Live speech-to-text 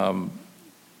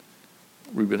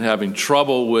We've been having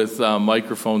trouble with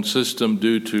microphone system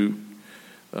due to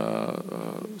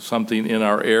something in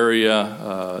our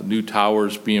area, new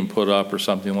towers being put up or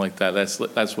something like that.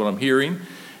 That's what I'm hearing.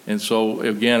 And so,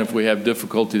 again, if we have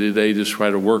difficulty today, just try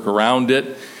to work around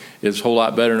it. It's a whole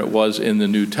lot better than it was in the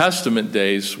New Testament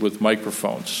days with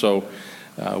microphones. So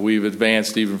we've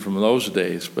advanced even from those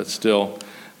days, but still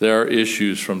there are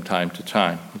issues from time to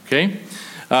time. Okay?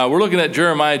 We're looking at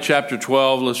Jeremiah chapter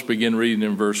 12. Let's begin reading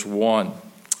in verse 1.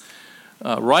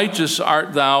 Righteous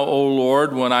art thou, O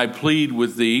Lord, when I plead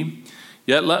with thee,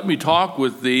 yet let me talk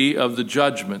with thee of the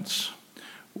judgments.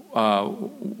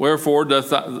 Wherefore doth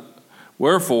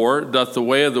the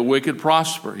way of the wicked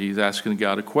prosper? He's asking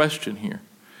God a question here.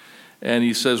 And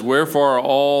he says, wherefore are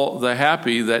all the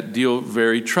happy that deal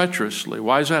very treacherously?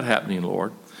 Why is that happening,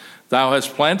 Lord? Thou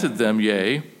hast planted them,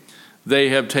 yea, they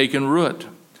have taken root.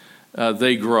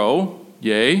 They grow,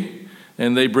 yea,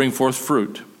 and they bring forth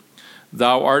fruit.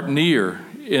 Thou art near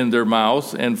in their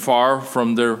mouth and far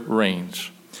from their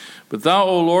reins. But thou,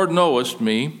 O Lord, knowest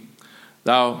me.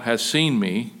 Thou hast seen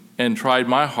me and tried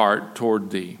my heart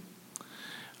toward thee.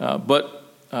 But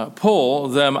pull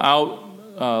them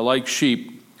out like sheep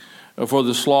for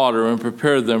the slaughter, and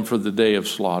prepare them for the day of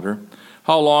slaughter.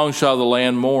 How long shall the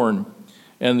land mourn,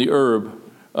 and the herb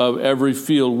of every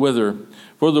field wither,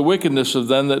 for the wickedness of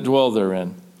them that dwell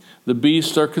therein? The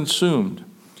beasts are consumed,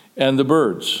 and the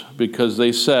birds, because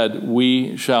they said,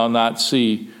 we shall not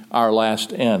see our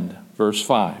last end. Verse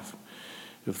 5.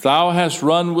 If thou hast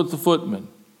run with the footmen,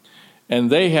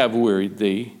 and they have wearied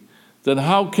thee, then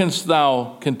how canst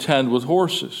thou contend with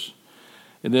horses?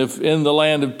 And if in the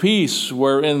land of peace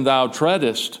wherein thou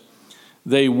treadest,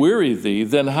 they weary thee,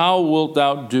 then how wilt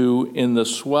thou do in the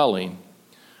swelling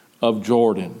of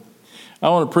Jordan? I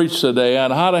want to preach today on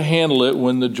how to handle it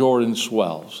when the Jordan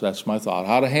swells. That's my thought.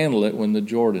 How to handle it when the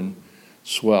Jordan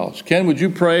swells. Ken, would you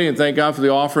pray and thank God for the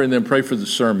offering, and then pray for the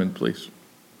sermon, please?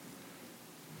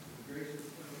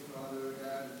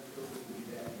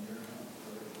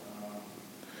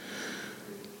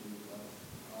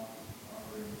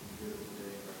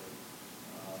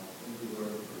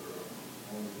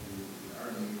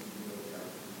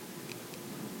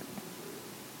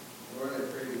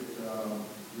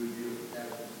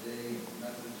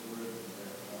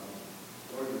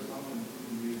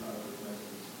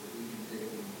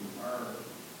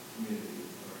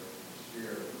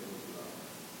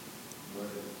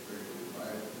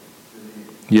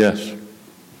 Yes.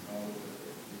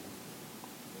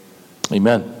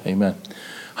 Amen. Amen.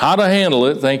 How to handle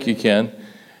it, thank you, Ken,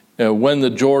 when the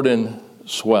Jordan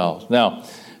swells. Now,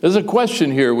 there's a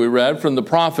question here we read from the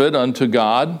prophet unto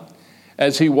God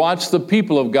as he watched the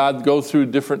people of God go through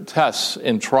different tests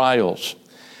and trials.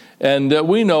 And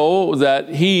we know that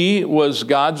he was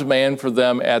God's man for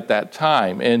them at that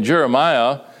time. And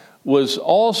Jeremiah was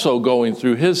also going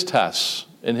through his tests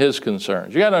and his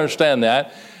concerns. You got to understand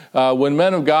that. When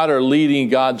men of God are leading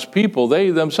God's people, they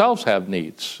themselves have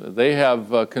needs. They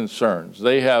have concerns.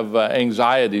 They have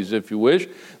anxieties, if you wish.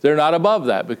 They're not above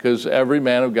that because every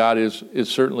man of God is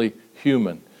certainly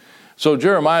human. So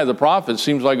Jeremiah the prophet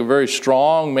seems like a very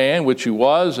strong man, which he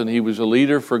was, and he was a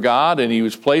leader for God, and he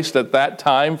was placed at that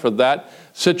time for that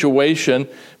situation.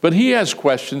 But he has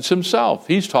questions himself.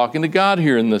 He's talking to God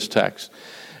here in this text.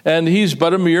 And he's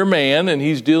but a mere man, and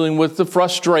he's dealing with the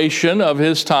frustration of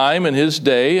his time and his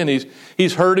day, and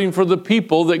he's hurting for the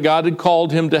people that God had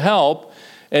called him to help,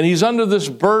 and he's under this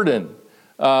burden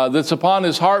that's upon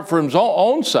his heart for his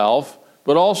own self,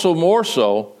 but also more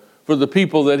so for the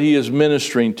people that he is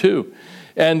ministering to.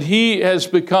 And he has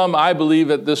become, I believe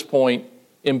at this point,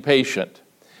 impatient.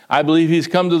 I believe he's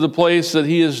come to the place that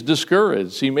he is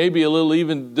discouraged. He may be a little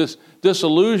even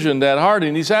disillusioned at heart.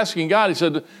 And he's asking God, he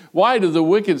said, why do the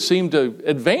wicked seem to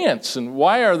advance? And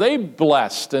why are they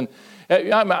blessed? And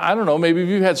I don't know, maybe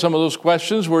you've had some of those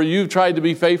questions where you've tried to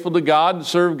be faithful to God and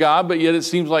serve God, but yet it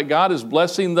seems like God is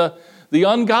blessing the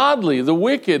ungodly, the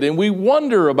wicked. And we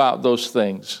wonder about those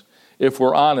things if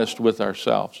we're honest with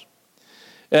ourselves.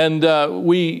 And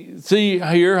we see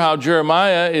here how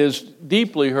Jeremiah is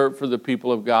deeply hurt for the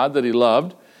people of God that he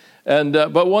loved. And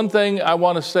but one thing I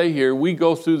want to say here, we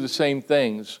go through the same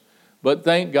things. But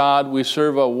thank God we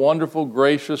serve a wonderful,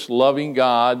 gracious, loving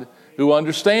God who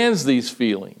understands these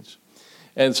feelings.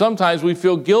 And sometimes we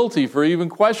feel guilty for even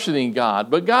questioning God.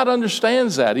 But God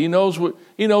understands that. He knows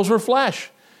we're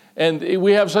flesh. And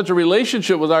we have such a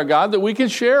relationship with our God that we can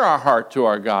share our heart to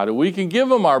our God. And we can give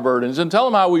him our burdens and tell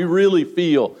him how we really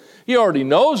feel. He already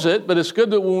knows it, but it's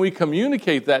good that when we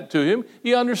communicate that to him,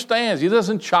 he understands. He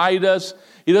doesn't chide us.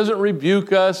 He doesn't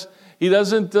rebuke us. He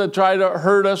doesn't try to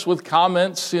hurt us with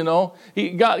comments,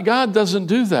 God doesn't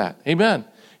do that. Amen.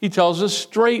 He tells us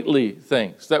straightly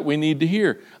things that we need to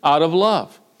hear out of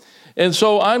love. And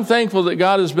so I'm thankful that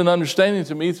God has been understanding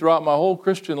to me throughout my whole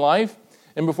Christian life.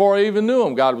 And before I even knew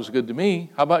him, God was good to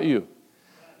me. How about you?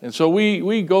 And so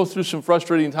we go through some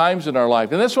frustrating times in our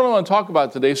life. And that's what I want to talk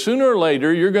about today. Sooner or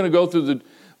later, you're going to go through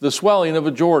the swelling of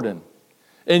a Jordan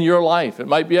in your life. It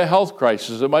might be a health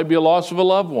crisis. It might be a loss of a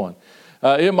loved one.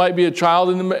 It might be a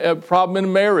problem in a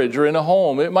marriage or in a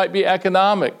home. It might be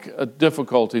economic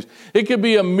difficulties. It could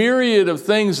be a myriad of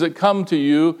things that come to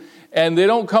you, and they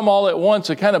don't come all at once.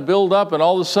 They kind of build up, and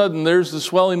all of a sudden, there's the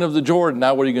swelling of the Jordan.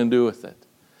 Now what are you going to do with it?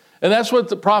 And that's what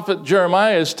the prophet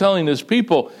Jeremiah is telling his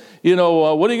people.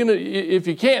 What are you going to, if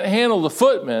you can't handle the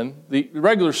footmen, the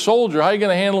regular soldier, how are you going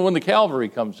to handle when the cavalry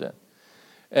comes in?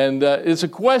 And it's a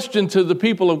question to the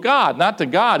people of God, not to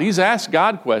God. He's asked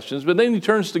God questions, but then he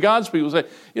turns to God's people and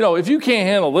say, if you can't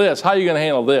handle this, how are you going to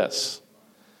handle this?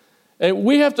 And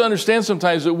we have to understand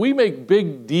sometimes that we make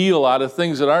big deal out of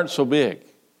things that aren't so big.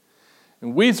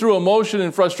 And we, through emotion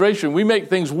and frustration, we make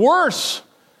things worse.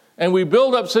 And we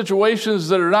build up situations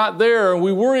that are not there, and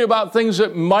we worry about things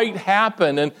that might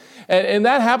happen. And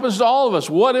that happens to all of us.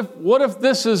 What if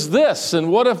this is this? And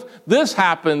what if this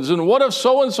happens? And what if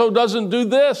so-and-so doesn't do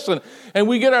this? And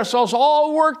we get ourselves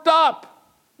all worked up.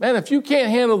 Man, if you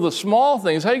can't handle the small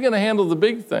things, how are you going to handle the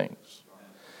big things?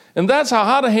 And that's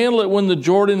how to handle it when the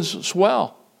Jordans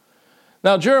swell.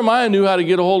 Now, Jeremiah knew how to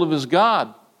get a hold of his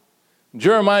God.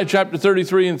 Jeremiah chapter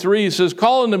 33 and 3 says,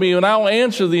 "Call unto me, and I will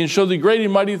answer thee, and show thee great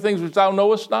and mighty things which thou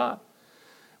knowest not."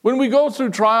 When we go through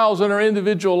trials in our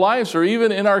individual lives, or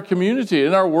even in our community,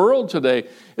 in our world today,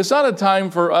 it's not a time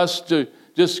for us to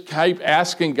just keep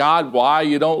asking God why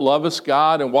you don't love us,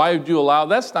 God, and why would you allow.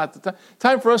 That's not the time.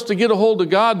 Time for us to get a hold of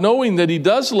God, knowing that he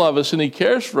does love us and he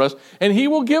cares for us, and he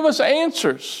will give us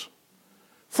answers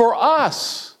for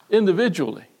us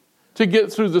individually to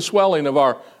get through the swelling of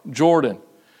our Jordan.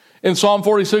 In Psalm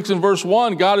 46 and verse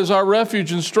 1, God is our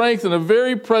refuge and strength and a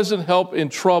very present help in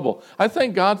trouble. I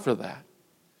thank God for that.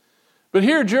 But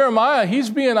here, Jeremiah, he's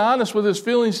being honest with his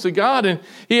feelings to God, and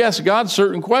he asks God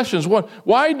certain questions. One,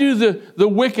 why do the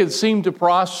wicked seem to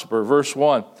prosper? Verse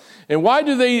 1. And why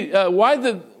do they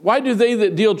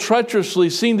that deal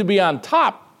treacherously seem to be on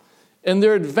top? And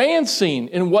they're advancing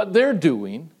in what they're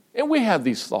doing. And we have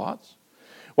these thoughts.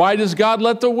 Why does God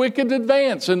let the wicked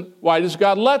advance? And why does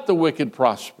God let the wicked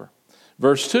prosper?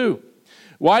 Verse 2.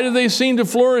 Why do they seem to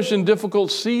flourish in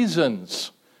difficult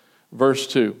seasons? Verse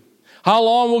 2. How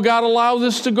long will God allow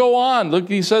this to go on? Look,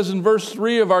 he says in verse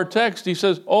 3 of our text, he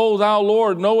says, "O thou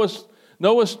Lord,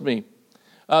 knowest me.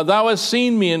 Thou hast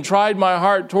seen me and tried my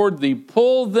heart toward thee.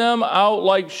 Pull them out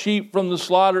like sheep from the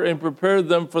slaughter and prepare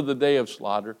them for the day of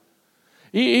slaughter."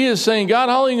 He is saying, God,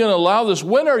 how are you going to allow this?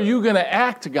 When are you going to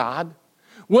act, God?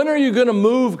 When are you going to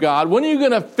move, God? When are you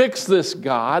going to fix this,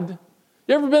 God?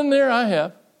 You ever been there? I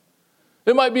have.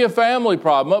 It might be a family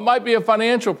problem. It might be a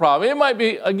financial problem. It might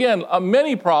be, again,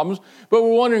 many problems. But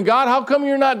we're wondering, God, how come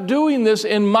you're not doing this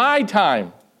in my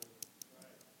time?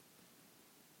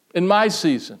 In my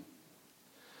season?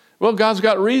 Well, God's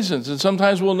got reasons, and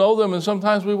sometimes we'll know them and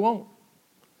sometimes we won't.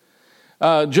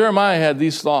 Jeremiah had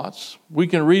these thoughts. We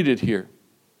can read it here.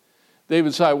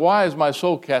 David said, "Why is my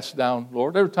soul cast down,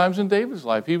 Lord?" There were times in David's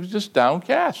life he was just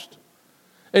downcast.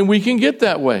 And we can get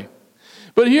that way.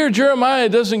 But here Jeremiah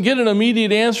doesn't get an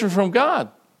immediate answer from God.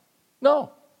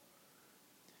 No.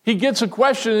 He gets a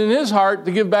question in his heart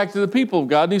to give back to the people of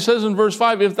God. And he says in verse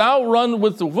 5, "If thou run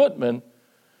with the footmen,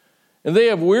 and they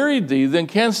have wearied thee, then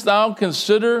canst thou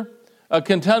consider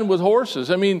contend with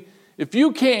horses." I mean, if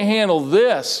you can't handle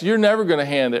this, you're never going to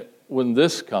handle it when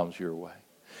this comes your way.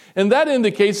 And that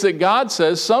indicates that God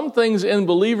says some things in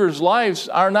believers' lives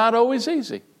are not always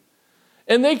easy.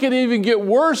 And they can even get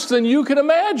worse than you can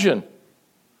imagine.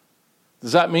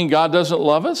 Does that mean God doesn't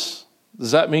love us?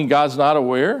 Does that mean God's not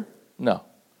aware? No.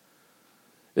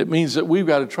 It means that we've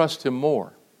got to trust him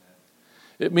more.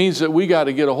 It means that we got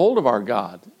to get a hold of our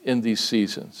God in these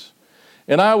seasons.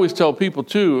 And I always tell people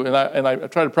too, and I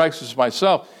try to practice this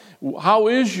myself, how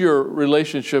is your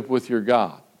relationship with your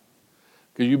God?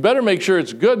 Because you better make sure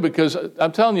it's good, because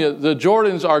I'm telling you, the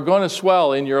Jordans are going to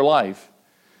swell in your life.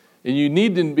 And you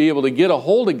need to be able to get a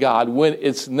hold of God when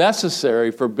it's necessary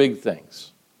for big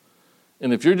things.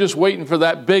 And if you're just waiting for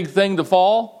that big thing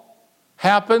to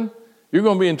happen, you're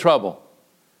going to be in trouble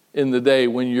in the day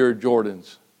when your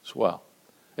Jordans swell.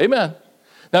 Amen.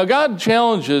 Now, God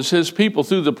challenges his people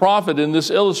through the prophet in this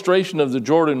illustration of the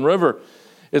Jordan River.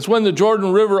 It's when the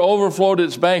Jordan River overflowed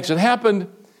its banks. It happened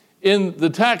in the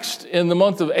text in the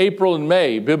month of April and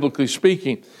May, biblically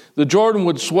speaking. the Jordan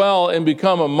would swell and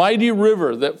become a mighty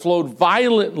river that flowed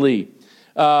violently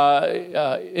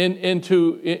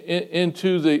into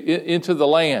the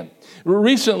land.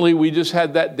 Recently, we just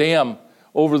had that dam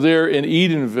over there in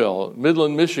Edenville,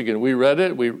 Midland, Michigan. We read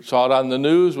it. We saw it on the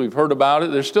news. We've heard about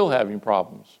it. They're still having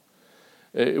problems.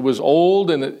 It was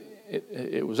old and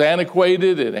it was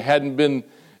antiquated, and it hadn't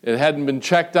been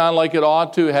checked on like it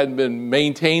ought to. It hadn't been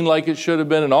maintained like it should have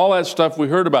been, and all that stuff we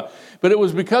heard about. But it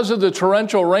was because of the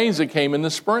torrential rains that came in the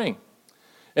spring.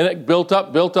 And it built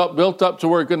up to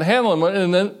where it couldn't handle them.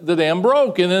 And then the dam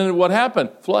broke. And then what happened?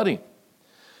 Flooding.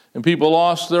 And people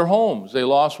lost their homes. They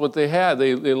lost what they had.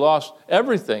 They lost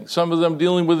everything. Some of them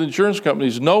dealing with insurance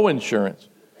companies, no insurance.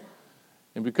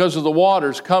 And because of the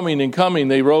waters coming,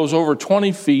 they rose over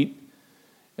 20 feet.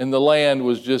 And the land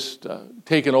was just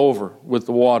taken over with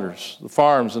the waters. The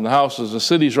farms and the houses, the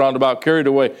cities round about carried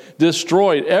away,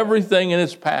 destroyed everything in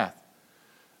its path.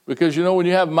 Because, when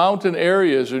you have mountain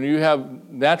areas and you have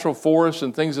natural forests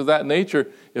and things of that nature,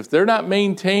 if they're not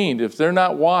maintained, if they're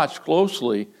not watched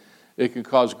closely, it can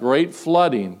cause great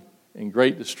flooding and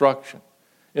great destruction.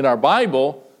 In our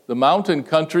Bible, the mountain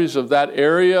countries of that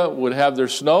area would have their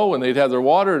snow and they'd have their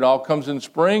water. It all comes in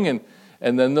spring,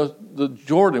 and then the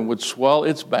Jordan would swell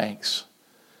its banks.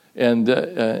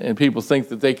 And people think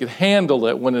that they could handle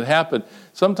it when it happened.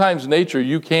 Sometimes nature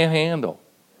you can't handle.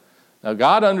 Now,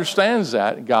 God understands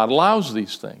that. God allows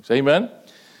these things. Amen?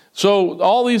 So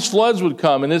all these floods would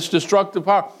come, and its destructive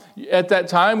power. At that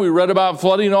time, we read about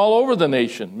flooding all over the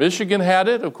nation. Michigan had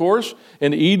it, of course,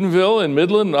 in Edenville, in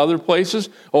Midland, and other places.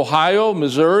 Ohio,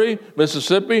 Missouri,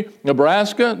 Mississippi,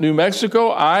 Nebraska, New Mexico,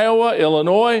 Iowa,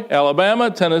 Illinois, Alabama,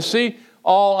 Tennessee,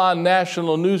 all on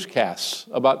national newscasts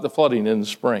about the flooding in the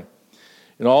spring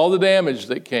and all the damage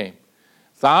that came.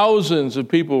 Thousands of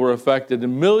people were affected,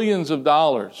 and millions of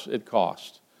dollars it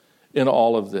cost in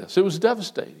all of this. It was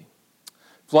devastating.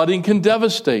 Flooding can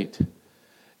devastate.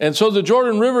 And so the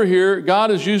Jordan River here, God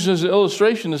is using as an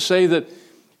illustration to say that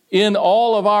in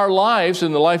all of our lives,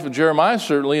 in the life of Jeremiah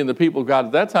certainly, and the people of God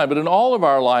at that time, but in all of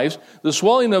our lives, the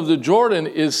swelling of the Jordan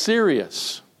is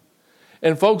serious.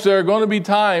 And folks, there are going to be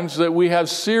times that we have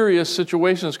serious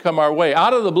situations come our way,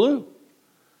 out of the blue.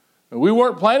 We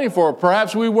weren't planning for it.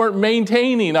 Perhaps we weren't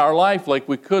maintaining our life like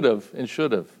we could have and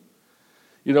should have.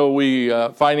 We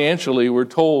financially were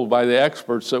told by the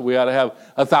experts that we ought to have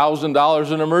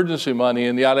 $1,000 in emergency money,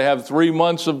 and you ought to have 3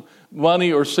 months of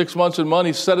money or 6 months of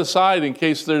money set aside in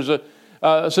case there's a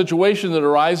situation that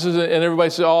arises, and everybody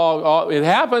says, oh, it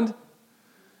happened.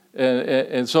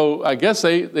 And so I guess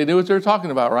they knew what they were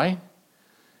talking about, right?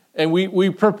 And we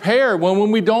prepare.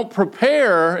 When we don't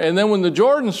prepare, and then when the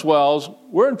Jordan swells,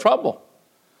 we're in trouble.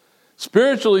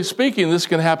 Spiritually speaking, this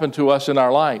can happen to us in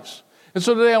our lives. And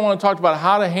so today I want to talk about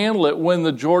how to handle it when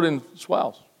the Jordan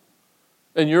swells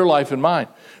in your life and mine.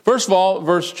 First of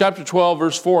all, chapter 12,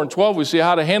 verse 4 and 12, we see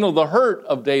how to handle the hurt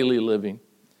of daily living.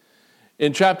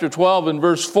 In chapter 12 and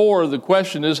verse 4, the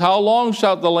question is, how long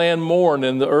shalt the land mourn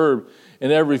and the herb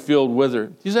and every field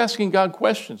wither? He's asking God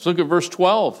questions. Look at verse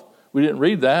 12. We didn't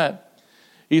read that.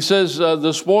 He says,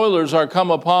 the spoilers are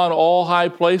come upon all high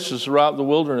places through the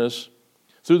wilderness.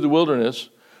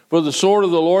 For the sword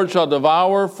of the Lord shall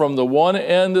devour from the one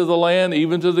end of the land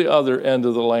even to the other end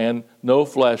of the land. No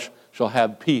flesh shall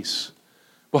have peace.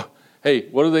 Well, hey,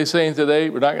 what are they saying today?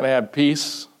 We're not going to have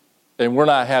peace, and we're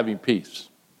not having peace.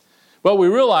 Well, we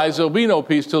realize there'll be no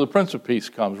peace till the Prince of Peace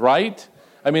comes, right?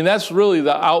 I mean, that's really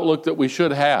the outlook that we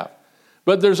should have.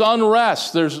 But there's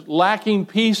unrest. There's lacking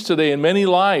peace today in many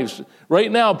lives,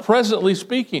 right now, presently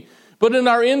speaking. But in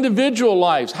our individual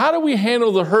lives, how do we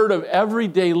handle the hurt of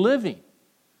everyday living?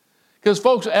 Because,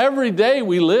 folks, every day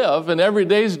we live, and every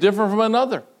day is different from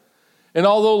another. And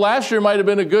although last year might have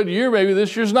been a good year, maybe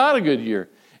this year's not a good year.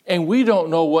 And we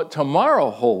don't know what tomorrow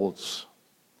holds.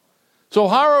 So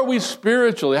how are we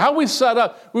spiritually? How are we set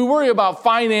up? We worry about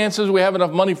finances. We have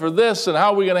enough money for this, and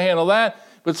how are we going to handle that?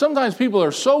 But sometimes people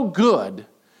are so good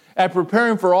at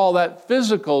preparing for all that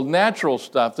physical, natural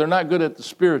stuff, they're not good at the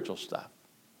spiritual stuff.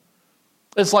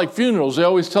 It's like funerals. They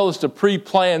always tell us to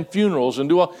pre-plan funerals and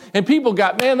do all. And people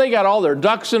they got all their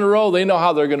ducks in a row. They know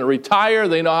how they're going to retire.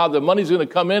 They know how the money's going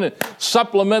to come in and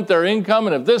supplement their income.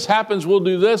 And if this happens, we'll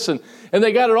do this. And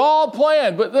they got it all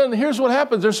planned. But then here's what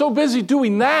happens. They're so busy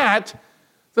doing that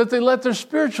they let their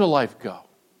spiritual life go.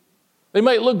 They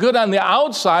might look good on the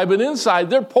outside, but inside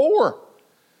they're poor.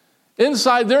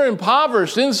 Inside they're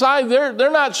impoverished. Inside they're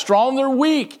not strong, they're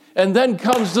weak. And then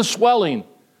comes the swelling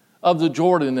of the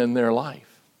Jordan in their life.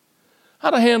 How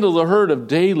to handle the hurt of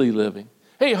daily living.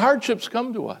 Hey, hardships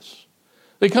come to us.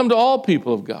 They come to all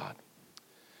people of God.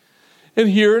 And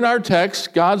here in our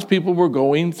text, God's people were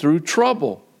going through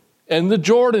trouble. and the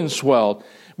Jordan swelled.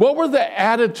 What were the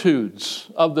attitudes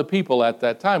of the people at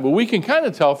that time? Well, we can kind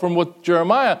of tell from what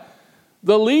Jeremiah,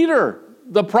 the leader,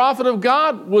 the prophet of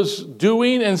God, was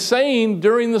doing and saying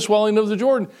during the swelling of the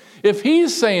Jordan. If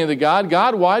he's saying to God,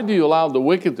 God, why do you allow the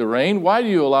wicked to reign? Why do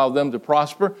you allow them to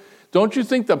prosper? Don't you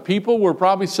think the people were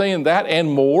probably saying that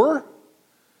and more?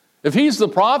 If he's the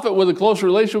prophet with a close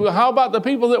relationship, how about the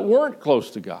people that weren't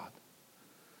close to God?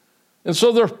 And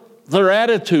so their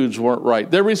attitudes weren't right.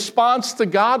 Their response to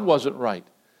God wasn't right.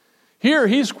 Here,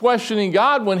 he's questioning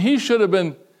God when he should have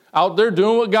been out there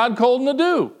doing what God called him to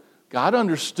do. God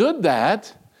understood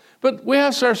that. But we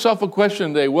ask ourselves a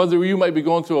question today, whether you might be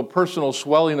going through a personal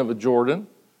swelling of a Jordan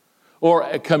or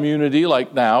a community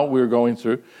like now we're going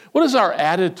through. What is our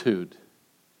attitude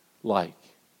like?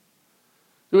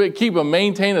 Do we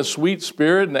maintain a sweet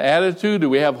spirit and attitude? Do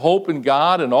we have hope in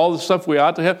God and all the stuff we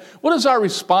ought to have? What is our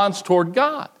response toward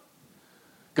God?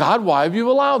 God, why have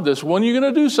you allowed this? When are you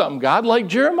going to do something, God? Like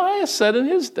Jeremiah said in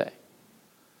his day.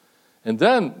 And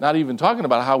then, not even talking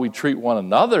about how we treat one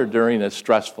another during a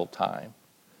stressful time.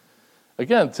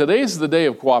 Again, today's the day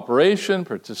of cooperation,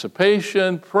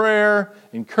 participation, prayer,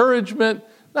 encouragement,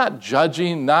 not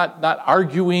judging, not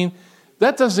arguing.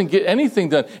 That doesn't get anything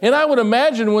done. And I would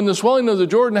imagine when the swelling of the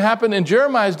Jordan happened in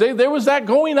Jeremiah's day, there was that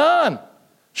going on.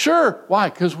 Sure. Why?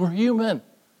 Because we're human.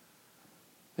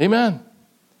 Amen.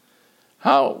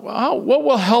 What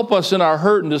will help us in our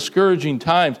hurt and discouraging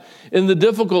times, in the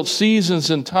difficult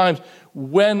seasons and times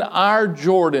when our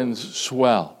Jordans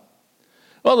swell?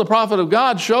 Well, the prophet of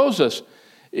God shows us.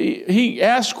 He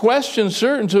asked questions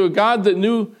certain to a God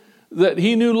that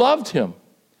he knew loved him.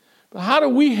 But how do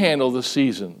we handle the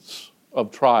seasons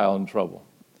of trial and trouble?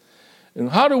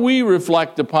 And how do we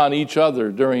reflect upon each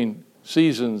other during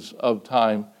seasons of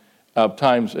times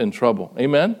in trouble?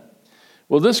 Amen?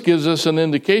 Well, this gives us an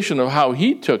indication of how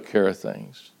he took care of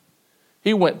things.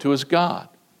 He went to his God.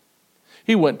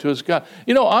 He went to his God.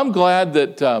 You know, I'm glad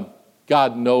that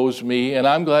God knows me, and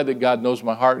I'm glad that God knows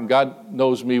my heart, and God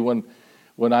knows me when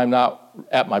I'm not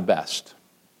at my best.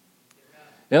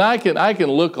 And I can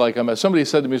look like I'm at. Somebody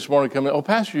said to me this morning, come in, oh,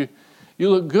 Pastor, you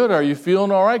look good. Are you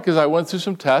feeling all right? Because I went through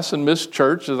some tests and missed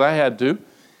church as I had to.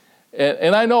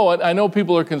 And I know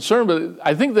people are concerned, but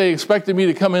I think they expected me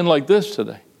to come in like this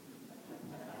today.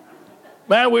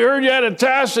 Man, we heard you had a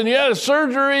test and you had a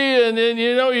surgery and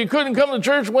you couldn't come to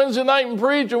church Wednesday night and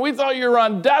preach, and we thought you were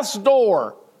on death's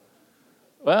door.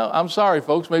 Well, I'm sorry,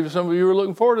 folks. Maybe some of you were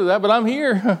looking forward to that, but I'm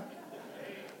here.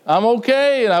 I'm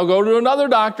okay, and I'll go to another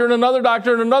doctor and another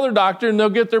doctor and another doctor, and they'll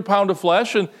get their pound of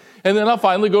flesh, and then I'll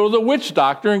finally go to the witch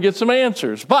doctor and get some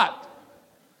answers. But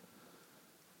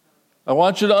I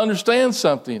want you to understand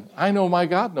something. I know my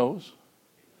God knows.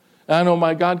 And I know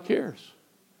my God cares.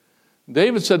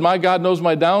 David said, my God knows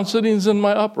my downsittings and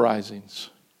my uprisings.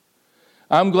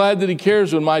 I'm glad that he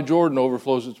cares when my Jordan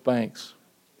overflows its banks.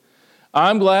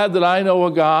 I'm glad that I know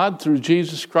a God through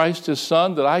Jesus Christ, his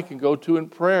Son, that I can go to in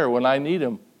prayer when I need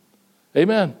him.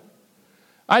 Amen.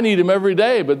 I need him every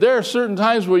day, but there are certain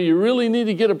times where you really need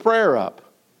to get a prayer up.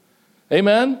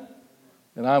 Amen.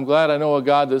 And I'm glad I know a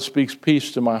God that speaks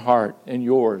peace to my heart and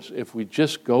yours if we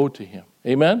just go to him.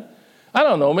 Amen. I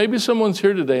don't know. Maybe someone's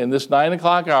here today in this 9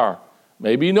 o'clock hour.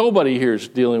 Maybe nobody here is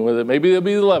dealing with it. Maybe it'll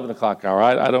be the 11 o'clock hour.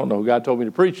 I don't know. God told me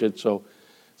to preach it, so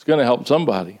it's going to help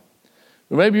somebody.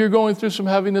 But maybe you're going through some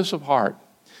heaviness of heart.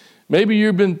 Maybe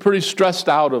you've been pretty stressed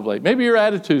out of late. Maybe your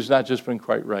attitude's not just been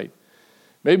quite right.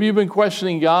 Maybe you've been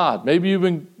questioning God. Maybe you've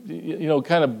been,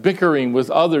 kind of bickering with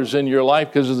others in your life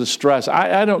because of the stress.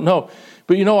 I don't know.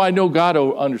 But, I know God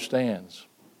understands.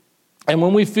 And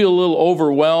when we feel a little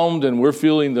overwhelmed and we're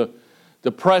feeling the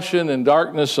depression and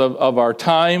darkness of our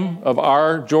time, of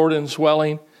our Jordan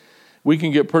swelling, we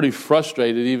can get pretty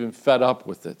frustrated, even fed up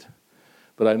with it.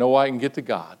 But I know I can get to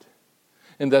God.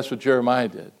 And that's what Jeremiah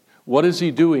did. What is he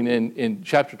doing in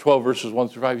chapter 12, verses 1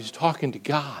 through 5? He's talking to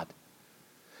God.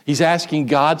 He's asking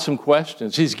God some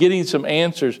questions. He's getting some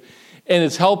answers. And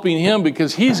it's helping him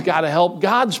because he's got to help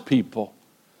God's people.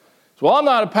 So, I'm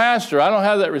not a pastor. I don't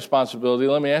have that responsibility.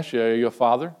 Let me ask you, are you a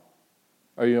father?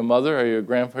 Are you a mother? Are you a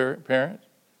grandparent?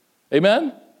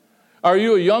 Amen? Are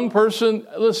you a young person?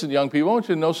 Listen, young people, I want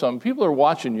you to know something. People are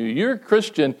watching you. You're a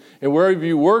Christian, and wherever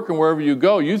you work and wherever you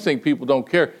go, you think people don't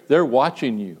care. They're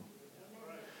watching you.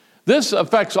 This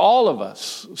affects all of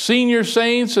us, senior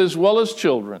saints as well as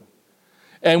children.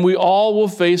 And we all will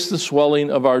face the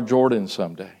swelling of our Jordan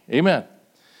someday. Amen.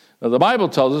 Now, the Bible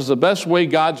tells us the best way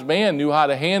God's man knew how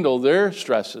to handle their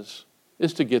stresses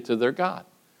is to get to their God.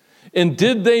 And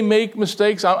did they make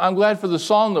mistakes? I'm glad for the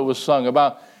song that was sung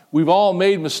about we've all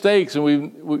made mistakes and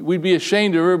we'd be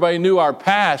ashamed if everybody knew our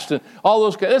past and all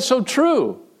those. That's so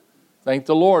true. Thank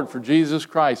the Lord for Jesus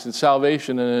Christ and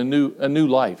salvation and a new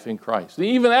life in Christ.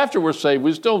 Even after we're saved,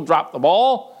 we still drop the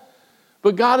ball.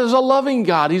 But God is a loving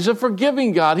God. He's a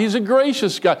forgiving God. He's a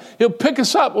gracious God. He'll pick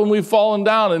us up when we've fallen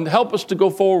down and help us to go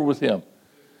forward with him.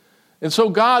 And so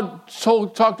God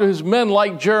talked to his men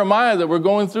like Jeremiah that were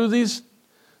going through these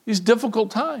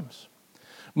difficult times.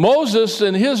 Moses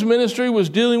in his ministry was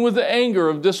dealing with the anger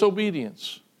of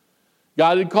disobedience.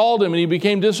 God had called him and he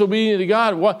became disobedient to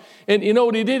God. And you know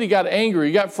what he did? He got angry.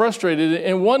 He got frustrated.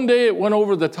 And one day it went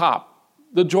over the top.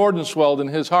 The Jordan swelled in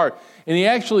his heart. And he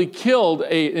actually killed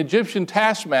an Egyptian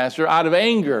taskmaster out of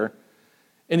anger.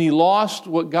 And he lost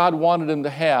what God wanted him to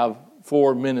have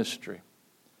for ministry.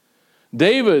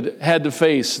 David had to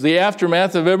face the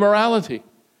aftermath of immorality.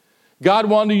 God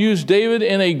wanted to use David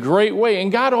in a great way. And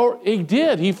God, he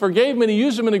did. He forgave him and he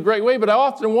used him in a great way. But I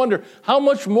often wonder, how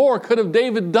much more could have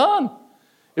David done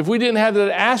if we didn't have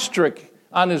that asterisk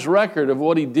on his record of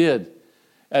what he did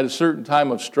at a certain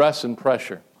time of stress and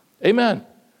pressure? Amen.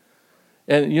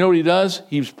 And you know what he does?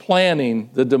 He's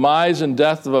planning the demise and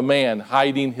death of a man,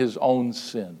 hiding his own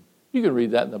sin. You can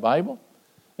read that in the Bible.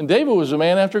 And David was a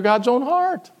man after God's own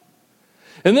heart.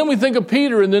 And then we think of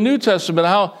Peter in the New Testament,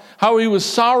 how he was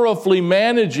sorrowfully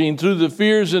managing through the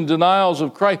fears and denials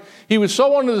of Christ. He was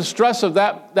so under the stress of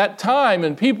that time,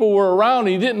 and people were around, and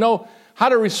he didn't know how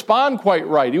to respond quite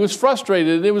right. He was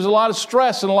frustrated. There was a lot of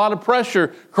stress and a lot of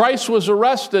pressure. Christ was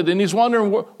arrested, and he's wondering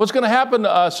what's going to happen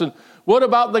to us, and what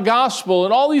about the gospel?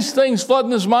 And all these things flood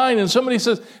in his mind, and somebody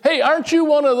says, hey, aren't you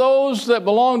one of those that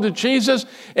belong to Jesus?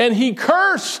 And he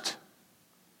cursed.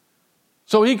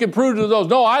 So he could prove to those,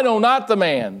 no, I know not the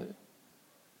man.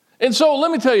 And so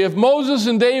let me tell you, if Moses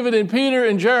and David and Peter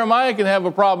and Jeremiah can have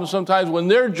a problem sometimes when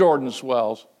their Jordan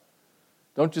swells,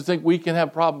 don't you think we can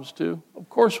have problems too? Of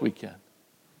course we can.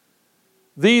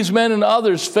 These men and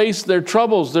others faced their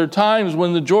troubles, their times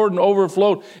when the Jordan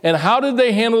overflowed. And how did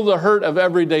they handle the hurt of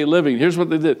everyday living? Here's what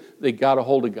they did. They got a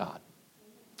hold of God.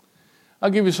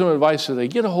 I'll give you some advice today.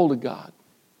 Get a hold of God.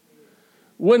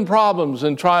 When problems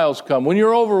and trials come, when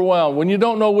you're overwhelmed, when you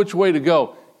don't know which way to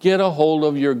go, get a hold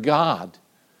of your God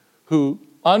who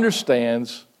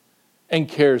understands and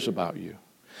cares about you.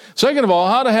 Second of all,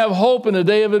 how to have hope in a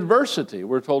day of adversity.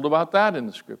 We're told about that in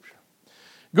the Scripture.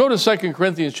 Go to 2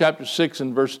 Corinthians chapter 6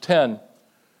 and verse 10.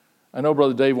 I know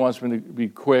Brother Dave wants me to be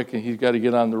quick and he's got to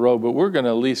get on the road, but we're going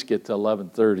to at least get to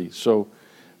 11:30. So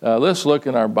let's look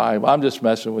in our Bible. I'm just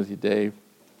messing with you, Dave.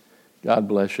 God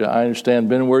bless you. I understand,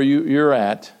 been where you're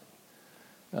at,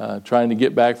 trying to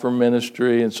get back from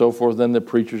ministry and so forth. Then the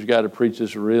preacher's got to preach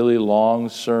this really long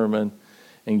sermon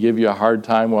and give you a hard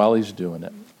time while he's doing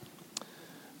it.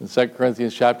 In 2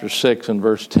 Corinthians chapter 6 and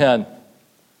verse 10,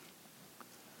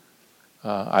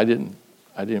 I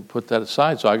didn't put that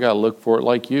aside, so I got to look for it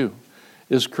like you.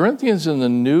 Is Corinthians in the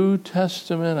New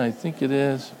Testament? I think it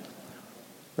is.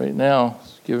 Right now,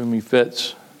 it's giving me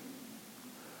fits.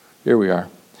 Here we are.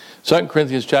 2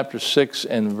 Corinthians chapter 6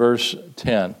 and verse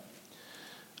 10.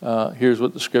 Here's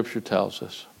what the Scripture tells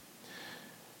us.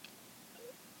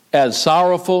 As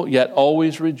sorrowful, yet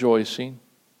always rejoicing.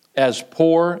 As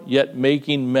poor, yet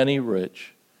making many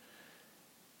rich.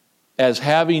 As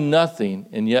having nothing,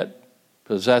 and yet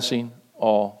possessing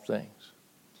all things.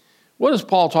 What is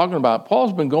Paul talking about?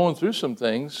 Paul's been going through some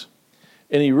things,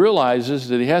 and he realizes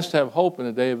that he has to have hope in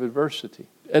a day of adversity.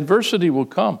 Adversity will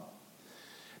come.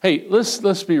 Hey,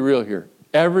 let's be real here.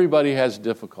 Everybody has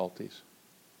difficulties.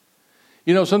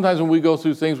 You know, sometimes when we go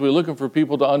through things, we're looking for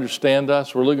people to understand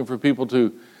us. We're looking for people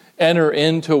to enter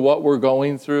into what we're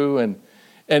going through.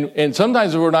 And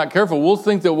sometimes if we're not careful, we'll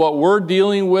think that what we're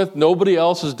dealing with, nobody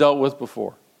else has dealt with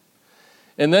before.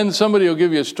 And then somebody will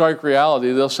give you a stark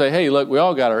reality. They'll say, hey, look, we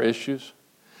all got our issues.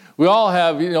 We all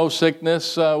have,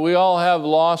 sickness. We all have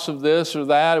loss of this or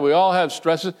that. We all have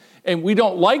stresses. And we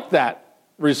don't like that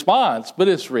response, but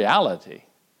it's reality.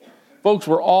 Folks,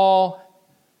 we're all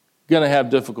going to have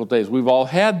difficult days. We've all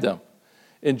had them.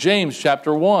 In James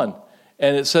chapter 1,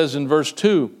 and it says in verse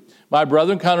 2, my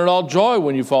brethren, count it all joy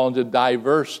when you fall into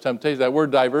diverse temptations. That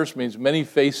word diverse means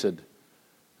many-faced.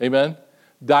 Amen?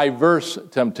 Diverse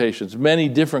temptations, many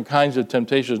different kinds of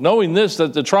temptations. Knowing this,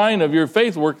 that the trying of your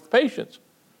faith worketh patience.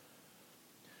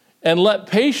 And let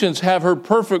patience have her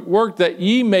perfect work, that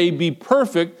ye may be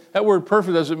perfect. That word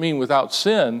perfect doesn't mean without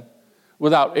sin,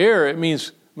 without error. It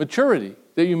means maturity,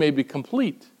 that you may be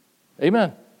complete.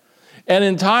 Amen. And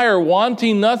entire,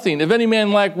 wanting nothing. If any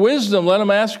man lack wisdom, let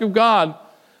him ask of God,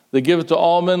 that giveth to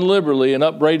all men liberally, and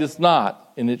upbraideth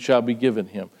not, and it shall be given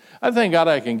him. I thank God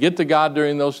I can get to God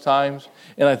during those times,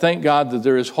 and I thank God that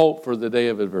there is hope for the day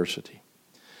of adversity.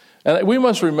 And we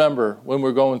must remember when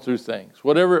we're going through things,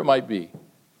 whatever it might be.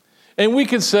 And we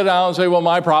could sit down and say, well,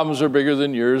 my problems are bigger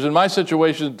than yours, and my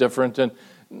situation is different. And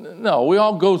no, we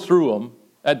all go through them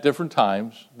at different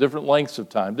times, different lengths of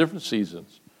time, different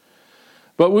seasons.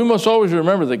 But we must always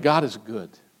remember that God is good.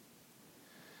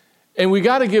 And we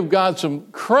got to give God some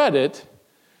credit,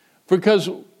 because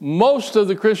most of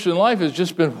the Christian life has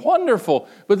just been wonderful.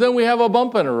 But then we have a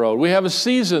bump in the road. We have a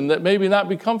season that maybe not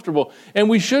be comfortable. And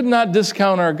we should not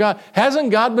discount our God.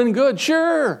 Hasn't God been good?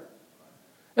 Sure.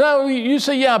 Now, you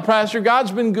say, yeah, Pastor,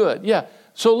 God's been good. Yeah.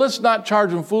 So let's not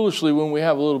charge him foolishly when we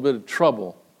have a little bit of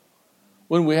trouble,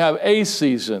 when we have a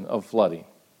season of flooding.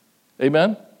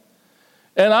 Amen?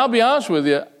 And I'll be honest with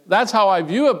you, that's how I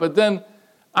view it. But then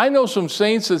I know some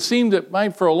saints that seem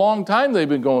that for a long time they've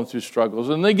been going through struggles,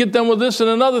 and they get done with this and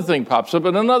another thing pops up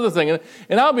and another thing.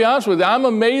 And I'll be honest with you, I'm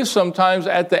amazed sometimes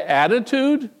at the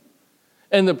attitude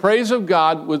and the praise of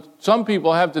God. With some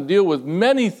people have to deal with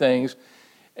many things,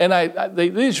 and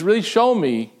these really show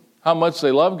me how much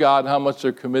they love God and how much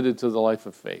they're committed to the life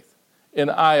of faith.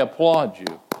 And I applaud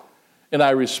you, and I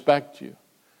respect you.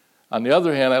 On the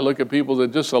other hand, I look at people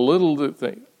that just a little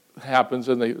thing happens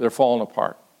and they're falling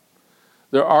apart.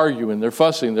 They're arguing, they're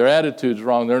fussing, their attitude's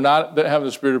wrong, they're not having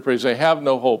the spirit of praise, they have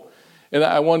no hope. And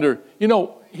I wonder,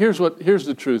 here's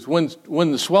the truth.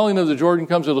 When the swelling of the Jordan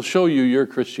comes, it'll show you your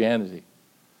Christianity.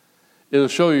 It'll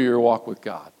show you your walk with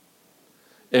God.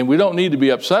 And we don't need to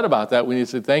be upset about that. We need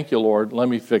to say, thank you, Lord, let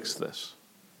me fix this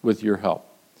with your help.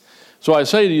 So I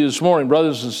say to you this morning,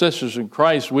 brothers and sisters in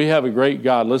Christ, we have a great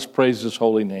God. Let's praise his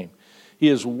holy name. He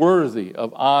is worthy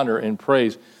of honor and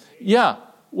praise. Yeah,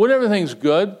 when everything's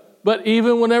good, but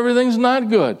even when everything's not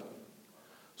good.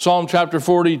 Psalm chapter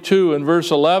 42 and verse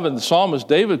 11, the psalmist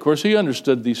David, of course, he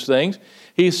understood these things.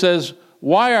 He says,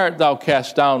 why art thou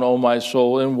cast down, O my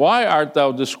soul, and why art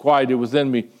thou disquieted within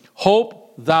me?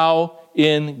 Hope thou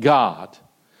in God,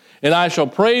 and I shall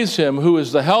praise him who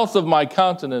is the health of my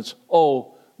countenance,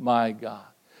 O my God.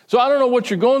 So I don't know what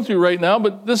you're going through right now,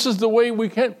 but this is the way we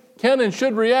can and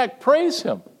should react. Praise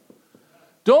him.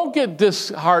 Don't get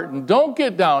disheartened. Don't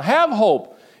get down. Have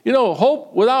hope.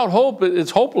 Hope without hope,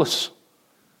 it's hopeless.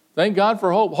 Thank God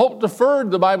for hope. Hope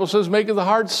deferred, the Bible says, maketh the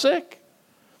heart sick.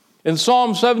 In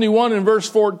Psalm 71 and verse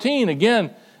 14,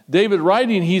 again, David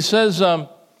writing, he says,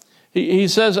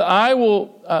 I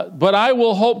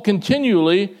will hope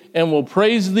continually and will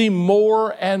praise thee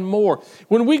more and more.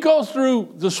 When we go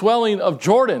through the swelling of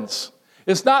Jordans,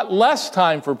 it's not less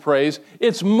time for praise,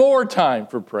 it's more time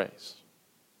for praise.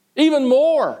 Even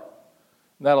more.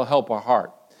 That'll help our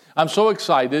heart. I'm so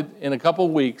excited. In a couple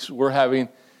of weeks, we're having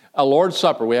a Lord's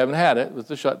Supper. We haven't had it with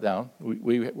the shutdown.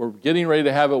 We're getting ready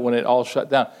to have it when it all shut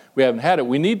down. We haven't had it.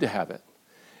 We need to have it.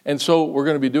 And so we're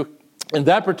going to be doing, in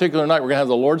that particular night, we're going to have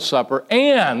the Lord's Supper,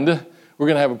 and we're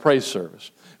going to have a praise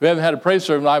service. We haven't had a praise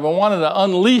service, and I've been wanting to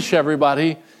unleash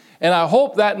everybody, and I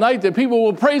hope that night that people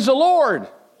will praise the Lord.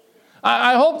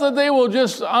 I hope that they will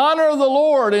just honor the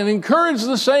Lord and encourage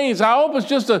the saints. I hope it's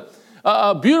just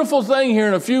a beautiful thing here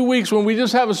in a few weeks when we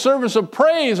just have a service of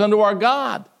praise unto our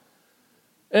God.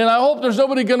 And I hope there's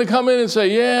nobody going to come in and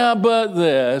say, yeah, but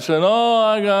this, and oh,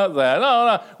 I got that.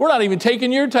 No, we're not even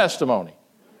taking your testimony.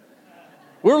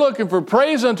 We're looking for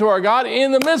praise unto our God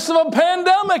in the midst of a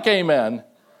pandemic, amen.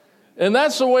 And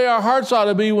that's the way our hearts ought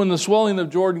to be when the swelling of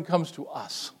Jordan comes to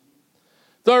us.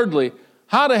 Thirdly,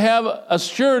 how to have a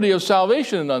surety of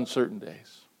salvation in uncertain days.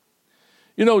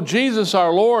 Jesus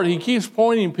our Lord, he keeps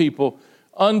pointing people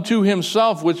unto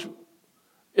himself, which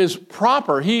is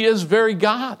proper. He is very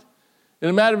God. And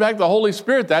as a matter of fact, the Holy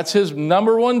Spirit, that's his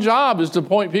number one job, is to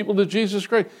point people to Jesus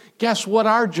Christ. Guess what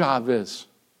our job is?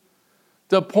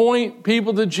 To point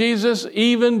people to Jesus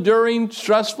even during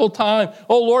stressful time.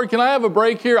 Oh, Lord, can I have a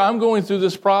break here? I'm going through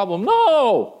this problem.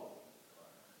 No.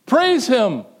 Praise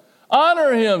him.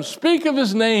 Honor him. Speak of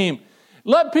his name.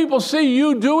 Let people see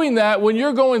you doing that when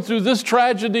you're going through this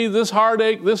tragedy, this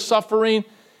heartache, this suffering,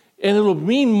 and it'll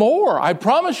mean more. I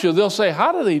promise you, they'll say,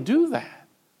 how do they do that?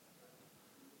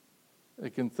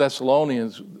 Like in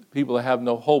Thessalonians, people that have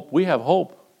no hope, we have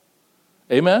hope.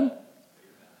 Amen?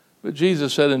 But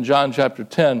Jesus said in John chapter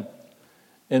 10,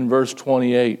 in verse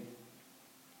 28,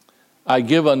 I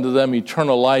give unto them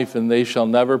eternal life, and they shall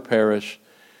never perish.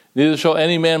 Neither shall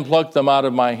any man pluck them out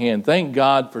of my hand. Thank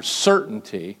God for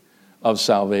certainty of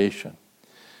salvation.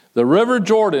 The river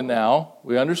Jordan now,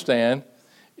 we understand,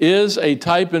 is a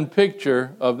type and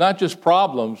picture of not just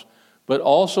problems, but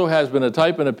also has been a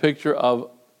type and a picture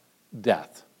of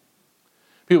death.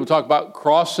 People talk about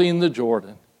crossing the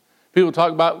Jordan. People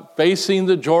talk about facing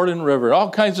the Jordan River. All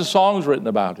kinds of songs written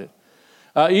about it.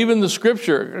 Even the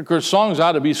scripture, of course, songs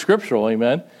ought to be scriptural,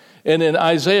 amen. And in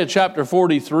Isaiah chapter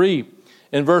 43,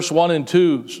 in verse 1 and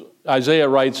 2, Isaiah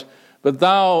writes, But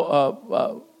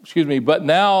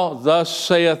now thus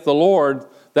saith the Lord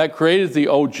that created thee,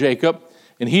 O Jacob,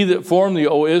 and he that formed thee,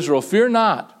 O Israel, fear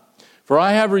not, for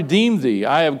I have redeemed thee.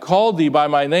 I have called thee by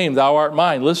my name, thou art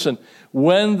mine. Listen,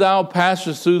 when thou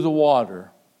passest through the waters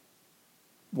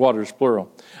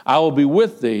plural, I will be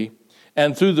with thee,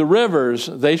 and through the rivers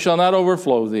they shall not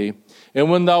overflow thee.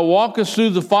 And when thou walkest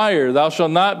through the fire, thou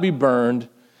shalt not be burned,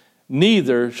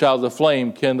 neither shall the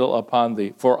flame kindle upon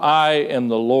thee. For I am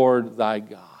the Lord thy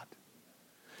God.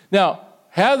 Now,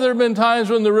 have there been times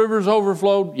when the rivers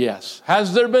overflowed? Yes.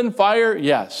 Has there been fire?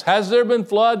 Yes. Has there been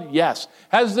flood? Yes.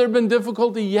 Has there been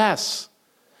difficulty? Yes.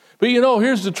 But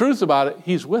here's the truth about it.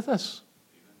 He's with us.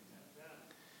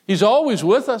 He's always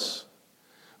with us.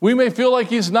 We may feel like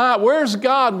he's not. Where's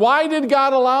God? Why did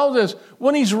God allow this?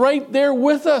 When he's right there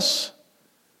with us.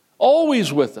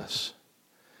 Always with us.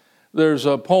 There's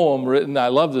a poem written, I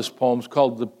love this poem, it's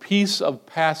called The Peace of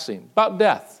Passing, about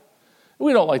death.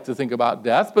 We don't like to think about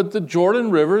death, but the Jordan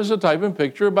River is a type and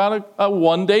picture about a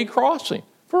one-day crossing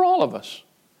for all of us.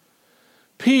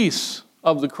 Peace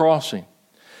of the crossing.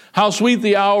 How sweet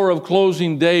the hour of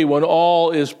closing day when all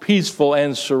is peaceful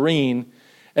and serene,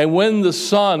 and when the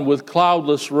sun with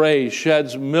cloudless ray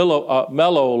sheds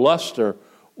mellow luster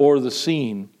o'er the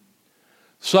scene.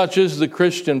 Such is the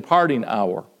Christian parting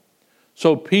hour.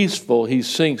 So peaceful he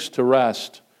sinks to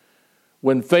rest,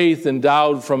 when faith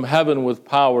endowed from heaven with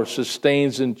power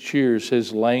sustains and cheers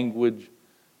his languid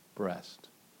breast.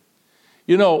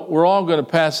 We're all going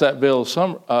to pass that veil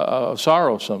of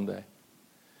sorrow someday.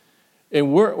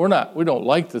 And we don't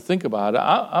like to think about it.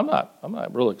 I'm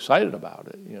not real excited about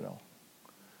it,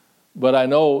 But I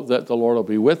know that the Lord will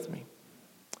be with me.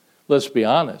 Let's be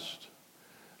honest.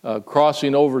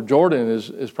 Crossing over Jordan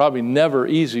is probably never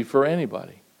easy for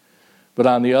anybody. But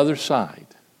on the other side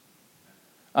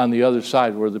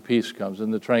where the peace comes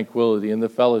and the tranquility and the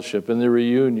fellowship and the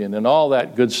reunion and all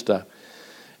that good stuff.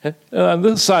 And on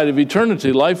this side of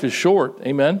eternity, life is short.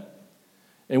 Amen?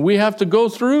 And we have to go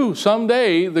through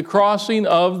someday the crossing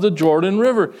of the Jordan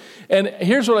River. And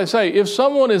here's what I say. If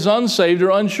someone is unsaved or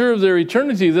unsure of their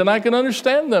eternity, then I can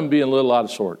understand them being a little out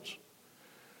of sorts.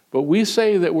 But we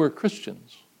say that we're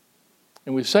Christians.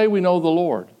 And we say we know the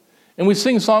Lord. And we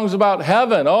sing songs about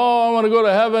heaven. Oh, I want to go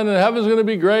to heaven, and heaven's going to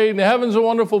be great, and heaven's a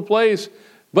wonderful place.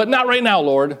 But not right now,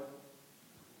 Lord.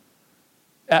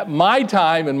 At my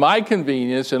time and my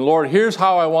convenience, and Lord, here's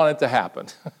how I want it to happen.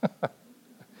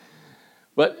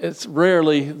 But it's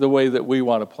rarely the way that we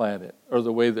want to plan it, or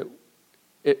the way that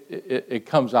it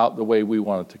comes out the way we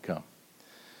want it to come.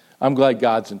 I'm glad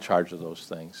God's in charge of those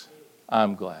things.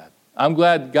 I'm glad. I'm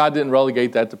glad God didn't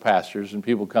relegate that to pastors and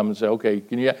people come and say, okay,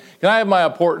 can I have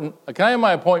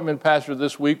my appointment, pastor,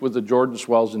 this week with the Jordan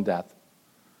Swells in death?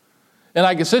 And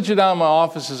I can sit you down in my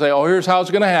office and say, oh, here's how it's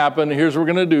going to happen, and here's what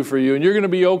we're going to do for you, and you're going to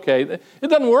be okay. It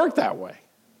doesn't work that way.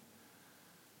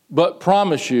 But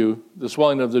promise you, the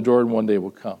swelling of the Jordan one day will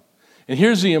come. And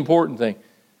here's the important thing,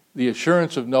 the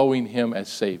assurance of knowing him as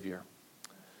Savior.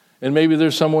 And maybe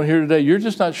there's someone here today, you're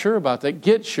just not sure about that.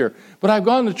 Get sure. But I've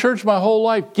gone to church my whole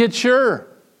life. Get sure.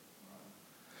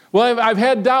 Well, I've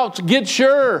had doubts. Get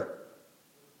sure.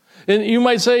 And you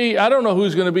might say, I don't know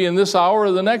who's going to be in this hour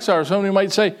or the next hour. Somebody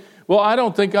might say, well, I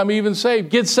don't think I'm even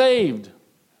saved. Get saved.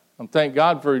 Thank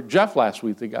God for Jeff last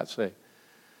week that got saved.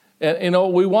 And,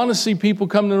 we want to see people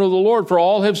come to know the Lord, for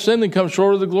all have sinned and come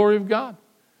short of the glory of God.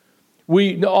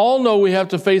 We all know we have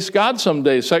to face God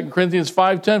someday. 2 Corinthians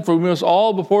 5:10, for we must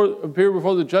all appear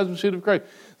before the judgment seat of Christ.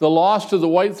 The lost to the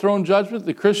white throne judgment,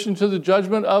 the Christian to the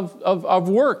judgment of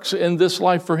works in this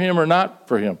life for him or not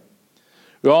for him.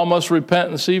 We all must repent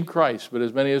and receive Christ, but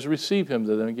as many as receive him,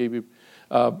 to them gave you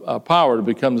power to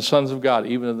become the sons of God,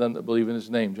 even to them that believe in his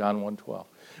name, John 1:12.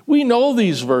 We know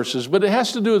these verses, but it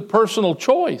has to do with personal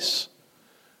choice.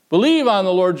 Believe on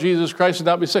the Lord Jesus Christ and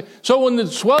not be saved. So when the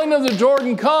swelling of the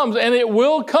Jordan comes, and it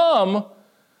will come,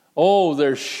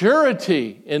 there's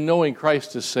surety in knowing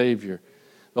Christ as Savior.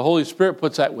 The Holy Spirit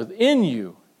puts that within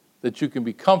you, that you can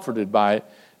be comforted by it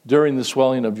during the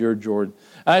swelling of your Jordan.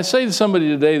 And I say to somebody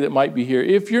today that might be here,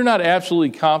 if you're not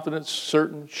absolutely confident,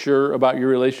 certain, sure about your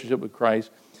relationship with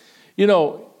Christ,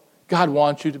 God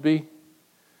wants you to be.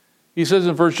 He says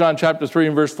in 1 John chapter 3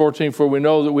 and verse 14, for we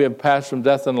know that we have passed from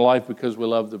death unto life because we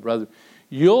love the brother.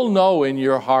 You'll know in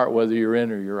your heart whether you're in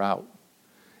or you're out.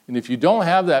 And if you don't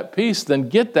have that peace, then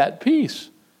get that peace.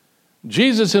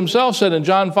 Jesus himself said in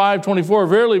John 5:24,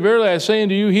 verily, verily, I say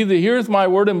unto you, he that heareth my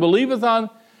word and believeth on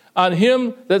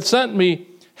him that sent me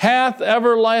hath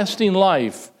everlasting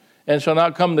life, and shall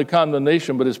not come to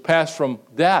condemnation, but is passed from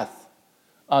death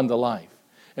unto life.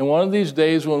 And one of these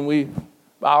days when we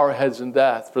bow our heads in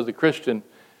death, for the Christian,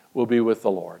 will be with the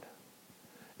Lord.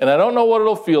 And I don't know what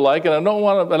it'll feel like, and I don't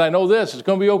want to, but I know this, it's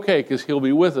going to be okay because he'll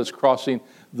be with us crossing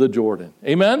the Jordan.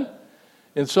 Amen?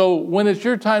 And so when it's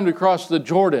your time to cross the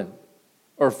Jordan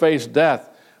or face death,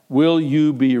 will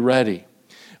you be ready?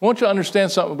 I want you to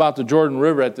understand something about the Jordan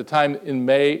River at the time in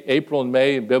May, April and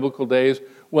May, in biblical days,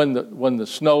 when the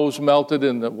snows melted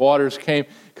and the waters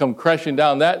come crashing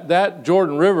down. That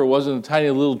Jordan River wasn't a tiny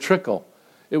little trickle.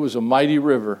 It was a mighty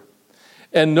river.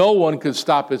 And no one could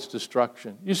stop its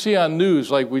destruction. You see on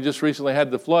news, like we just recently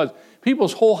had the floods,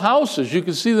 people's whole houses, you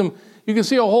can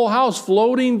see a whole house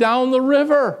floating down the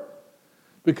river.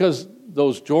 Because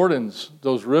those Jordans,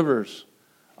 those rivers,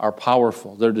 are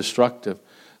powerful. They're destructive.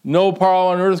 No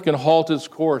power on earth can halt its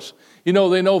course. You know,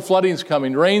 they know flooding's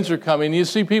coming, rains are coming. You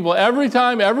see people every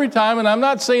time, and I'm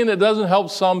not saying it doesn't help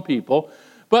some people,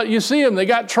 but you see them, they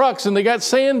got trucks and they got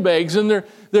sandbags and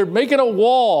they're making a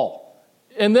wall.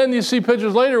 And then you see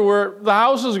pictures later where the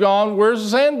house is gone, where's the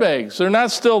sandbags? They're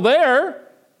not still there.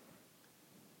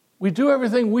 We do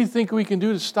everything we think we can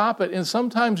do to stop it, and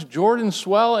sometimes Jordans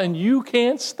swell and you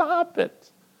can't stop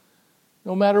it,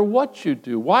 no matter what you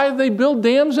do. Why do they build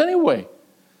dams anyway?